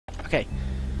Okay.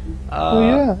 Oh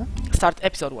yeah. Start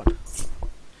episode 1.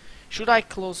 Should I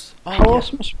close? Oh, How yeah.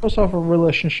 else am I supposed to have a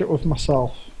relationship with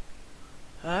myself?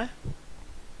 Huh?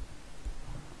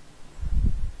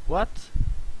 What?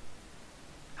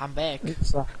 I'm back.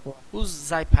 Exactly. Who's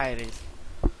Zypirate?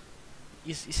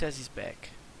 He says he's back.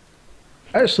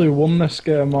 I actually won this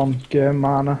game on Game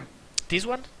Mana. This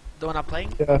one? The one I'm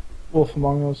playing? Yeah, Wolf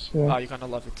Among Us. Yeah. Oh, you're gonna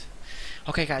love it.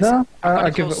 Okay, guys. No, I'm gonna I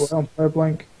give it close. away on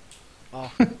PlayBlank.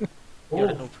 Oh, you're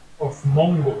a noob. Of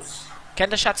Mongols. Can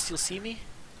the chat still see me?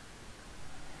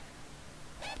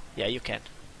 Yeah, you can.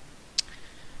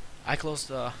 I closed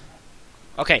the...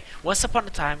 Okay, once upon a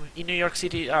time in New York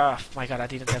City... my god, I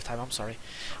didn't have time, I'm sorry.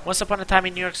 Once upon a time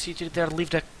in New York City there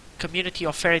lived a community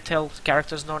of fairy tale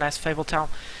characters known as Fabletown.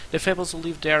 The fables who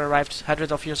lived there arrived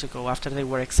hundreds of years ago after they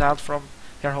were exiled from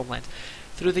their homeland.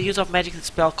 Through the use of magic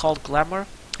spell called Glamour,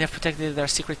 they have protected their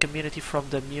secret community from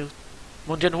the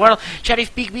mundane world.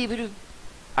 Sheriff Bigby...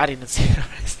 I didn't see the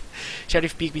rest.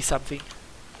 Sheriff Bigby something.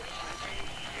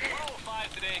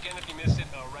 105 today, again, if you missed it,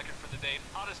 a record for the day.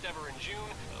 Hottest ever in June.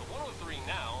 103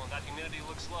 now. That humidity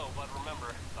looks low, but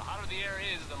remember, the hotter the air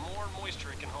is, the more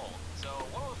moisture it can hold. So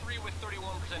 103 with 31%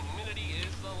 humidity is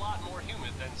a lot more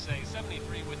humid than, say,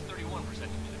 73 with 31%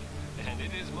 humidity. And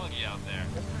it is muggy out there.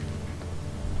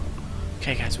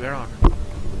 Okay, guys, we're on.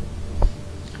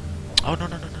 Oh, no.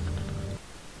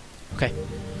 Okay.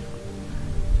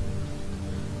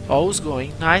 Oh, who's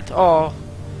going? Night? Oh.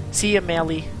 See ya,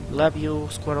 Melly. Love you,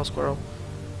 Squirrel. Squirrel.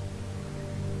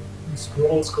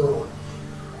 Squirrel.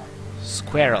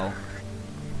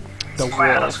 The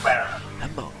Squirrel, Wolf squirrel.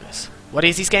 Among Us. What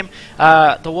is this game?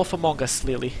 The Wolf Among Us,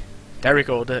 Lily. There we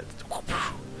go.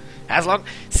 As long...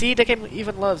 See, the game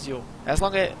even loves you. As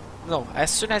long as... No, as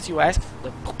soon as you ask,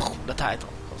 the title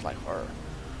goes like horror.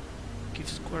 Give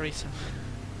Squirry some...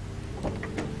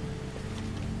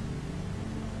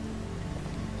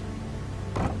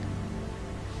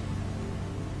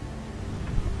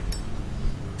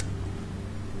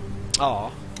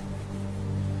 Oh.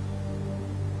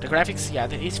 The graphics, yeah,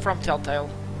 it's from Telltale.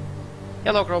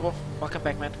 Hello, Grobo. Welcome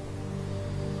back, man.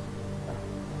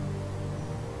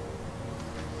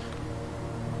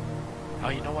 Oh,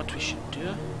 you know what we should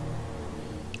do?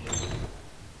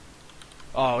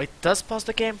 Oh, it does pause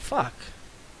the game? Fuck.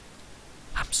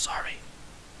 I'm sorry.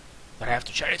 But I have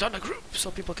to share it on the group so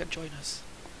people can join us.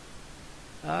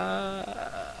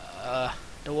 The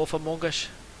Wolf Among Us.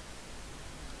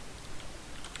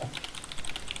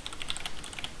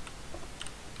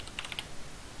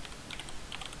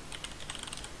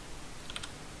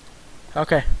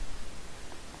 Okay.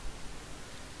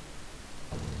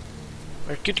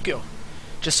 We're good to go.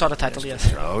 Just saw the title,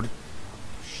 yes. Road.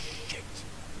 Shit.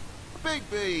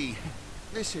 Bigby!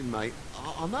 Listen, mate,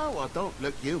 I know I don't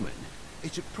look human.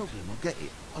 It's a problem, I get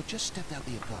it. I just stepped out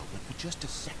the apartment for just a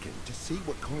second to see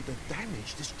what kind of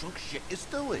damage this drug shit is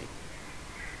doing.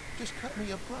 Just cut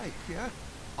me a break, yeah?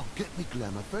 I'll get me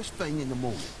glamour first thing in the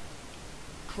morning.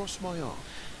 Cross my arm.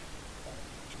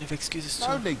 You have excuses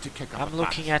No too. need to kick up I'm a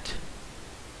looking fuss. at...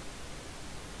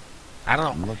 I don't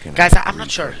I'm know. looking Guys, at I'm not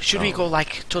sure. research. Should we Oh, go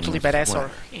like totally you must badass or...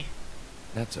 swear.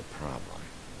 That's a problem.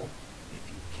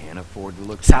 If you can't afford to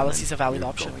look Silence human, is a valid you're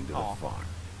option. going to Aw. the farm.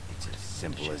 It's as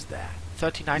simple as that.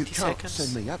 30, You 90 can't seconds?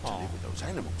 send me up to Oh, live with those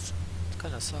animals. it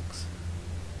kinda sucks.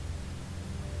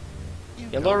 You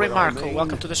know Hello, what I Remarco. mean.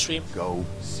 Welcome to the stream. Go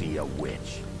see a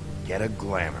witch. Get a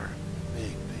glamour.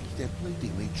 Bigby, they're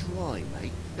bleeding me dry,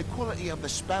 mate. The quality of the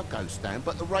spout goes down,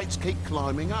 but the rates keep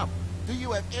climbing up. Do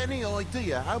you have any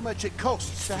idea how much it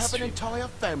costs to have an entire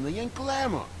family in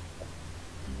glamour?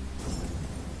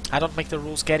 I don't make the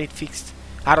rules. Get it fixed.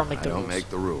 I don't make I the don't rules. make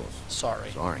the rules.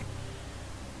 Sorry. Sorry.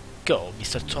 Go,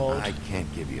 Mr. Toad. I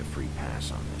can't give you a free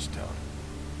pass on this, Toad.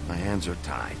 My hands are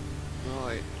tied.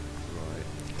 Right.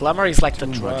 Glamour is like the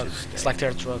Too much drug. at It's stake. like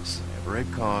their drugs. Whatever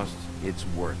it costs, it's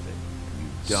worth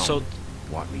it. You don't So-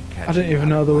 want me catching I didn't even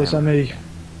know there was anything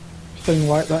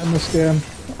like that in this game.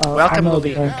 I Welcome, know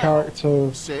Louis. the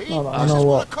character. See? Well, I This know is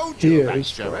what I called he you about,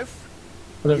 is, but Sheriff.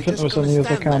 I don't You're think there was just any gonna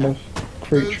other stand kind there. of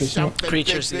creatures. Do No. something,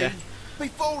 Creatures, Bigby, yeah.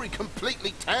 Before he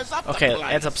completely tears up Okay, the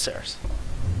place. heads upstairs.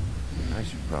 I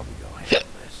should probably go handle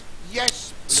this.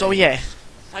 Yes. So please. yeah,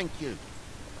 Thank you.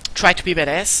 try to be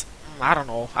badass. I don't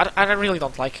know. I really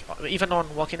don't like. Even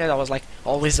on Walking Dead, I was like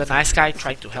always the nice guy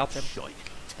trying to help them. Shite.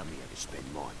 Tell me how to spend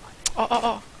my money.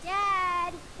 Oh.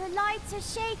 Dad, the lights are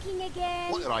shaking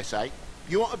again. What did I say?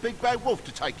 You want a big bad wolf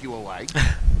to take you away?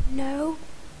 No.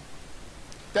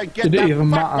 Then get Did that it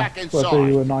even fuck matter back whether you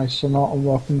inside. were nice or not on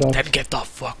Walking Dead? Then get the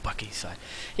fuck back inside.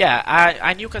 Yeah,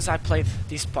 I knew because I played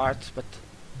this part, but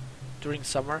during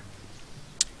summer,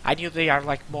 I knew they are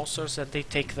like monsters and they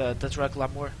take the drug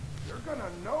glamour. You're gonna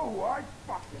know who I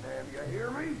fucking am, you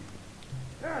hear me?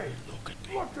 Hey, Look at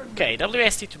me. look at me. Okay,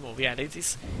 WSD to move. Yeah, this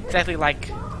is exactly like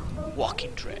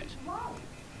Walking Dead.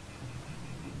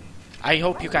 I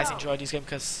hope you guys enjoyed this game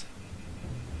because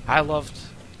I loved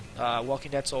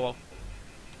Walking Dead, so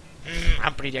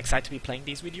I'm pretty excited to be playing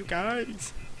this with you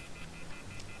guys.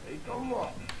 Take a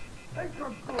look. Take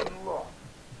a good look.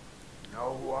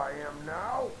 Know who I am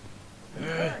now?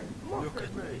 Hey, look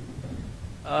at me.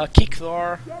 Kick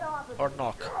door or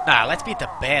knock? Nah, let's be the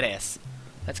badass.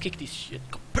 Let's kick this shit.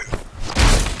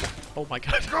 Oh my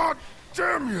god. God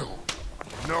damn you!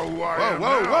 Know who I am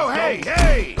Whoa, now? whoa, hey,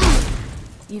 hey!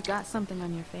 You've got something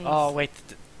on your face. Oh wait.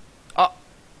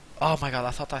 Oh my god,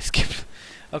 I thought I skipped.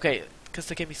 Okay, because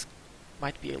the game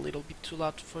might be a little bit too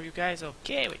loud for you guys.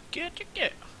 Okay, wait, good.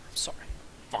 I'm sorry.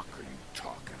 Fuck are you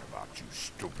talking about, you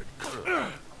stupid?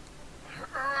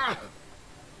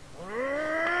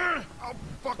 I'll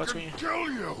What's fucking going on?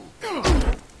 kill you!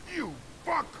 You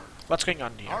fucker! What's going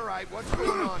on here? All right, what's going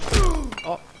on?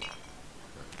 Oh,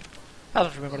 I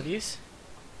don't remember these.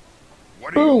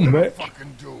 What are Boom, you gonna bitch.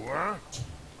 fucking do, huh?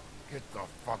 Get the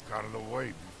fuck out of the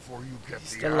way before you get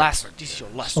This is the the last. acid This is your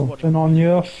test. last Something one. on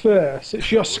your face.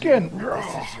 It's your skin. This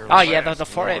is your Oh yeah, the last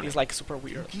forehead warning. is like super If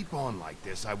you weird. keep on like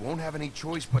this, I won't have any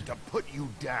choice but to put you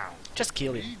down. Just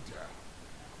kill him. Me down.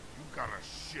 You got a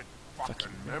shit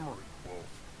fucking memory, Wolf.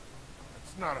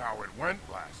 That's not how it went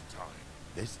last time.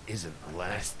 This isn't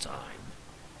last time.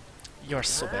 You're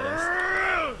so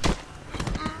badass.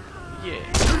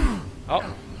 Yeah. Oh.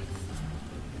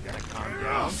 You gotta calm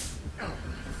down.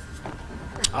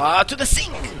 To the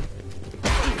sink!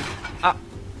 Ah.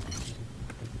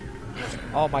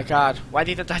 Oh my god, why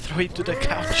didn't I throw it to the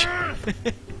couch?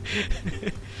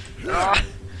 Ah.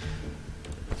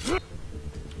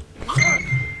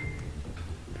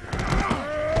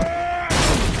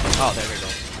 Oh, there we go.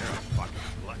 Fucking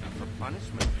glutton for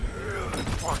punishment.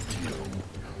 Fuck you.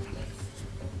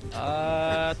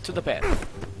 To the bed.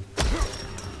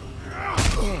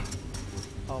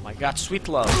 Oh my god, sweet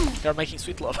love. They're making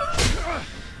sweet love.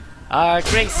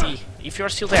 Gracie, if you're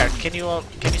still there, can you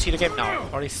see the game now?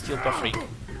 Or is it still buffering?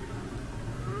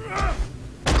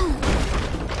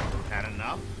 Had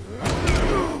enough?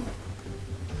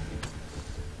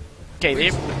 Okay,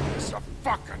 It's a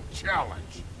fucking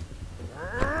challenge.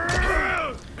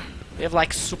 they have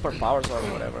like superpowers or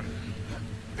whatever.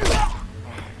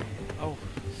 Oh.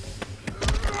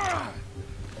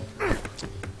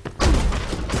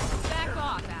 Back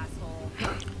off, asshole.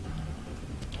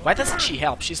 Why doesn't she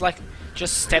help? She's like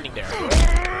just standing there.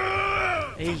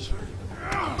 Hey.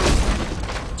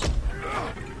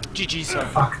 GG, son.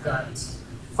 Fuck that.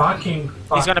 Fucking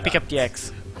fuck He's gonna that. pick up the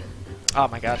X. Oh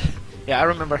my god. Yeah, I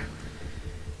remember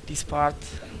this part.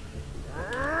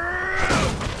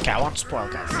 Okay, I won't spoil,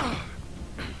 guys.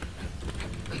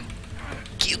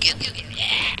 Kill,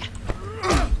 yeah!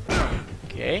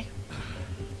 Okay.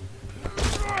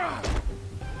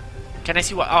 Can I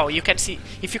see what? Oh, you can see.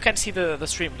 If you can see the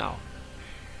stream now.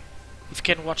 If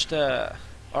you can watch the.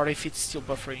 Or if it's still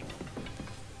buffering.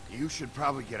 You should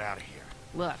probably get out of here.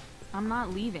 Look, I'm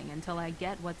not leaving until I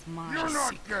get what's mine. You're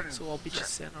not getting So I'll be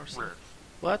just sick, sent or something. Rich.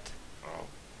 What?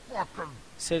 I'll fucking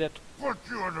Say that. put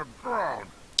you in the ground.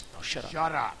 Oh, shut up.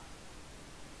 Shut up.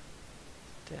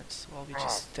 That's all we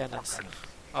just stand and fucking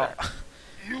Oh.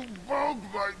 You bugged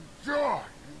my jaw,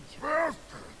 you bastard.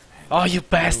 Oh, you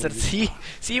bastard! See,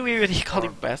 we already called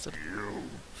him bastard. You.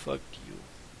 Fuck you.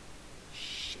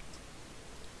 Shit.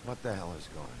 What the hell is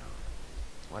going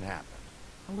on? What happened?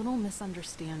 A little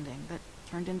misunderstanding that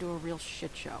turned into a real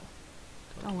shit show.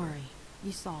 Don't worry,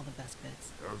 you saw the best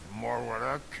bits. There's more where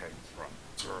that came from,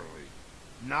 girlie.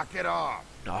 Knock it off.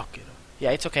 Knock it off.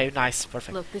 Yeah, it's okay. Nice,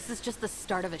 perfect. Look, this is just the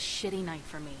start of a shitty night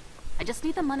for me. I just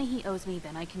need the money he owes me,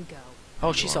 then I can go.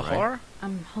 Oh, she's a alright? whore.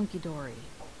 I'm hunky-dory.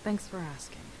 Thanks for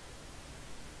asking.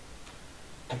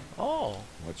 Oh,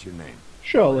 What's your name?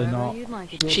 Surely Whatever not. you'd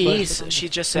like it to she be. is. She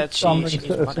just said she Some needs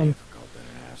citizen. money. Difficult than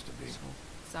it has to be.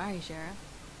 Sorry, Sheriff.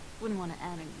 Wouldn't want to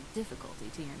add any difficulty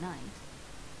to your night.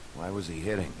 Why was he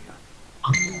hitting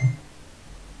you?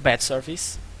 Bad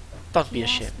service. Don't be He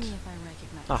ashamed. asked me if I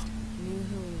recognized Ah. him, knew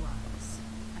who he was.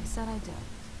 I said I did.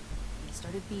 He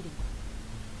started beating me.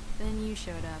 Then you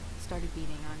showed up, started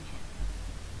beating on him.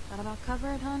 That about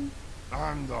cover it, hun?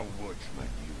 I'm the woodsman,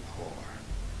 you whore.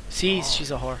 See,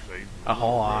 she's a whore. Save A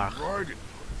whore. Red Riding Hood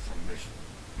from this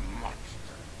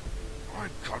monster.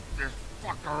 I'd cut this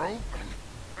fucker open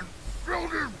and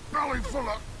filled his belly full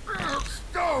of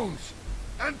stones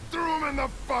and threw him in the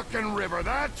fucking river.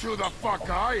 That's who the fuck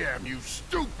I am, you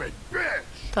stupid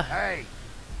bitch. Hey,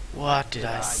 What did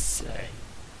I say?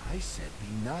 I said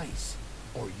be nice,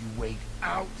 or you wait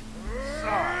out.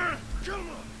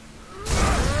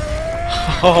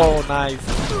 Oh, nice.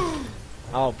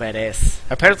 Oh, badass.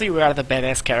 Apparently we are the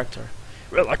badass character.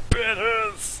 We're like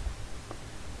badass.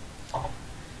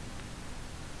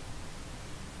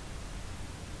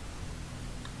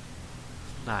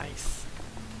 Nice.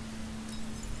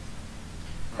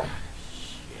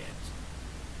 Shit.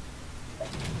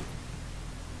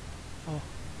 Oh.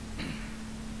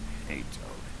 Hey,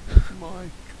 Toad. My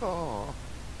car.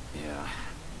 Yeah.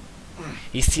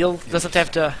 He still doesn't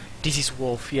have the disease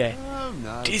wolf, yeah. Oh,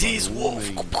 no. Disease by all wolf.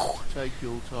 means. Take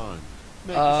your time.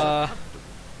 Make yourself comfortable.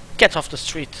 Get off the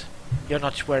street. You're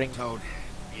not wearing. Toad,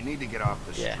 you need to get off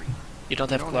the Yeah. street. You don't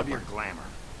You have don't have glamour. your glamour.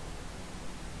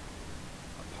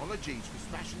 Apologies for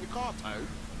smashing the car, Toad.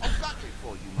 I've got it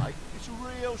for you, mate. It's a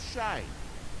real shame.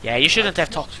 Yeah, you shouldn't have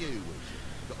It's talked. not you, is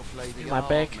it? Got to play the In my hard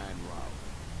bag. man role.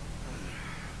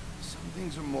 Some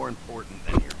things are more important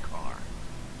than your car.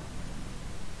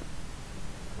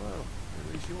 Well,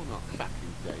 at least you're not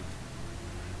fucking dead.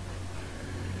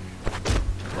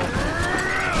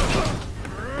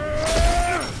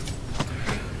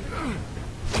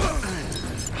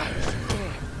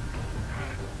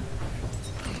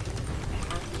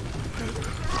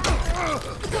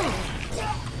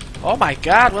 Oh my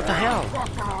god, what the hell?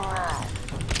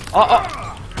 Oh,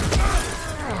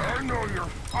 I know you're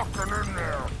fucking in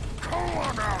there. Come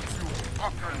on out, you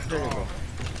fucking there you go.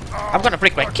 dog. I'm gonna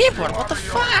break my keyboard, what the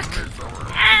fuck?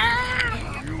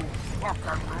 You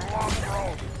fucking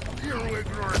mongrel. You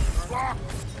ignorant fuck.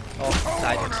 Oh, Come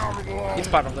died on out it. along. He's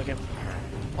part of the game.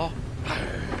 Oh,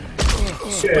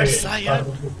 Super Saiyan.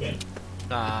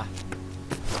 Nah.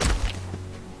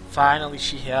 Finally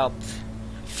she helped.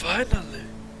 Finally.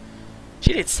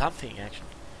 She did something actually.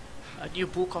 A new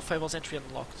book of Fables entry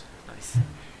unlocked. Nice.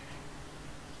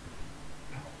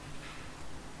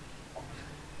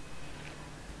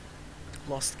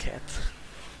 Lost cat.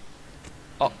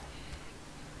 Oh.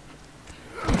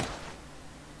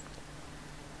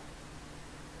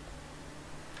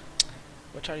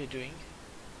 What are you doing?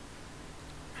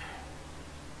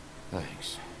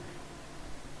 Thanks.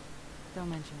 Don't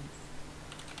mention it.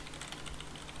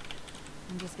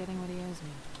 I'm just getting what he owes me.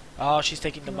 Oh, she's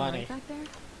taking the You money. alright back there?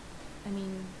 I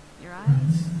mean, your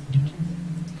eyes? You're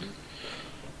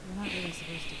not really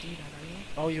supposed to do that, are you?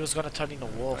 Oh, he was gonna turn into a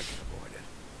I wolf. can avoid it.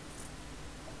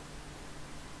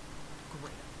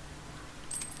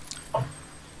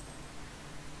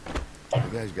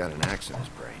 The guy's got an axe in his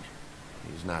brain.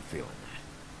 He's not feeling that.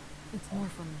 It's more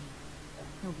from me.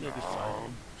 He'll be Maybe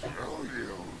fine. fine. Kill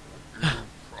you. You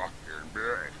fucking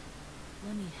bitch.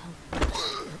 Let me help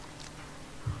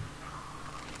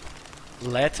you.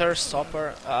 Let her stop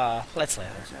her. Let's let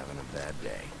her. He's having a bad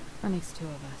day. That makes two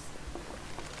of us.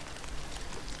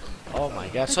 Oh my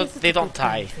god, I so guess it's they a don't good thing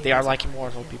die. if They are it's like okay.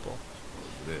 immortal people.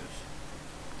 It is.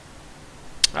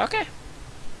 Okay.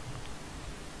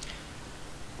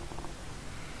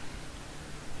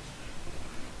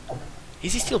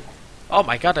 Is he still... Oh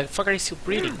my god, the fucker is still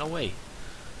breathing. No way.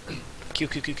 Q,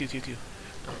 Q, Q, Q, Q, Q.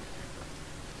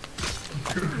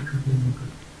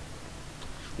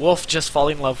 Wolf just fall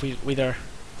in love with her.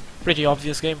 Pretty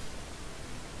obvious game.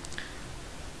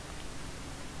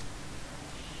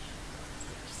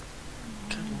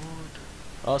 Come on.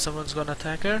 Oh, someone's gonna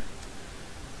attack her?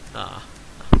 Nah.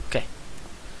 Okay.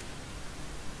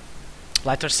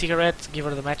 Light her cigarette, give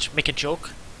her the match, make a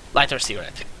joke. Light her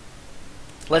cigarette.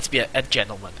 Let's be a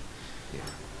gentleman. Yeah.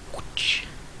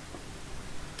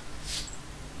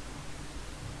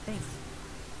 Thanks.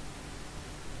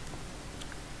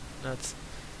 Nuts.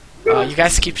 You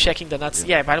guys keep checking the nuts.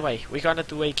 Yeah, by the way, we're gonna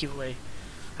do a giveaway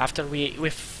after we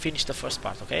finish the first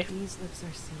part, okay? These lips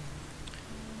are sealed.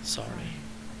 Sorry.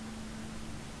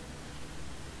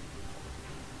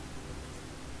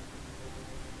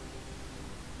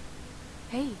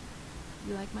 Hey,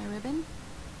 you like my ribbon?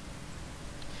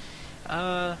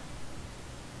 I'm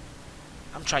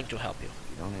trying to help you.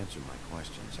 If you don't answer my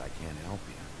questions, I can't help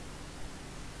you.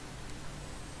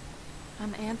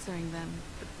 I'm answering them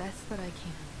the best that I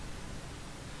can.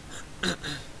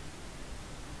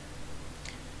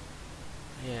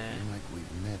 Yeah. I feel like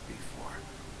we've met before.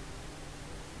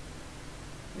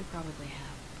 We probably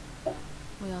have.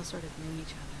 We all sort of knew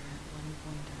each other at one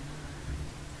point or another.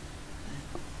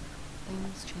 But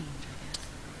things change, I guess.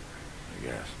 I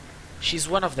guess. She's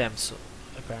one of them, so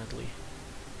apparently.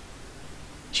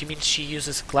 She means she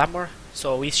uses glamour.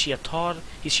 So is she a Todd?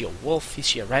 Is she a wolf? Is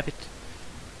she a rabbit?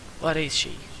 What is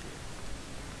she?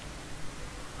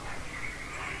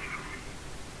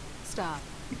 Stop.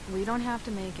 We don't have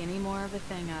to make any more of a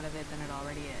thing out of it than it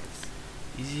already is.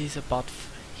 This is about...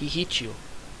 he hit you.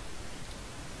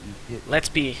 You hit. Let's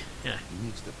be... yeah. He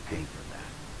needs to pay for that.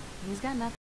 He's got nothing.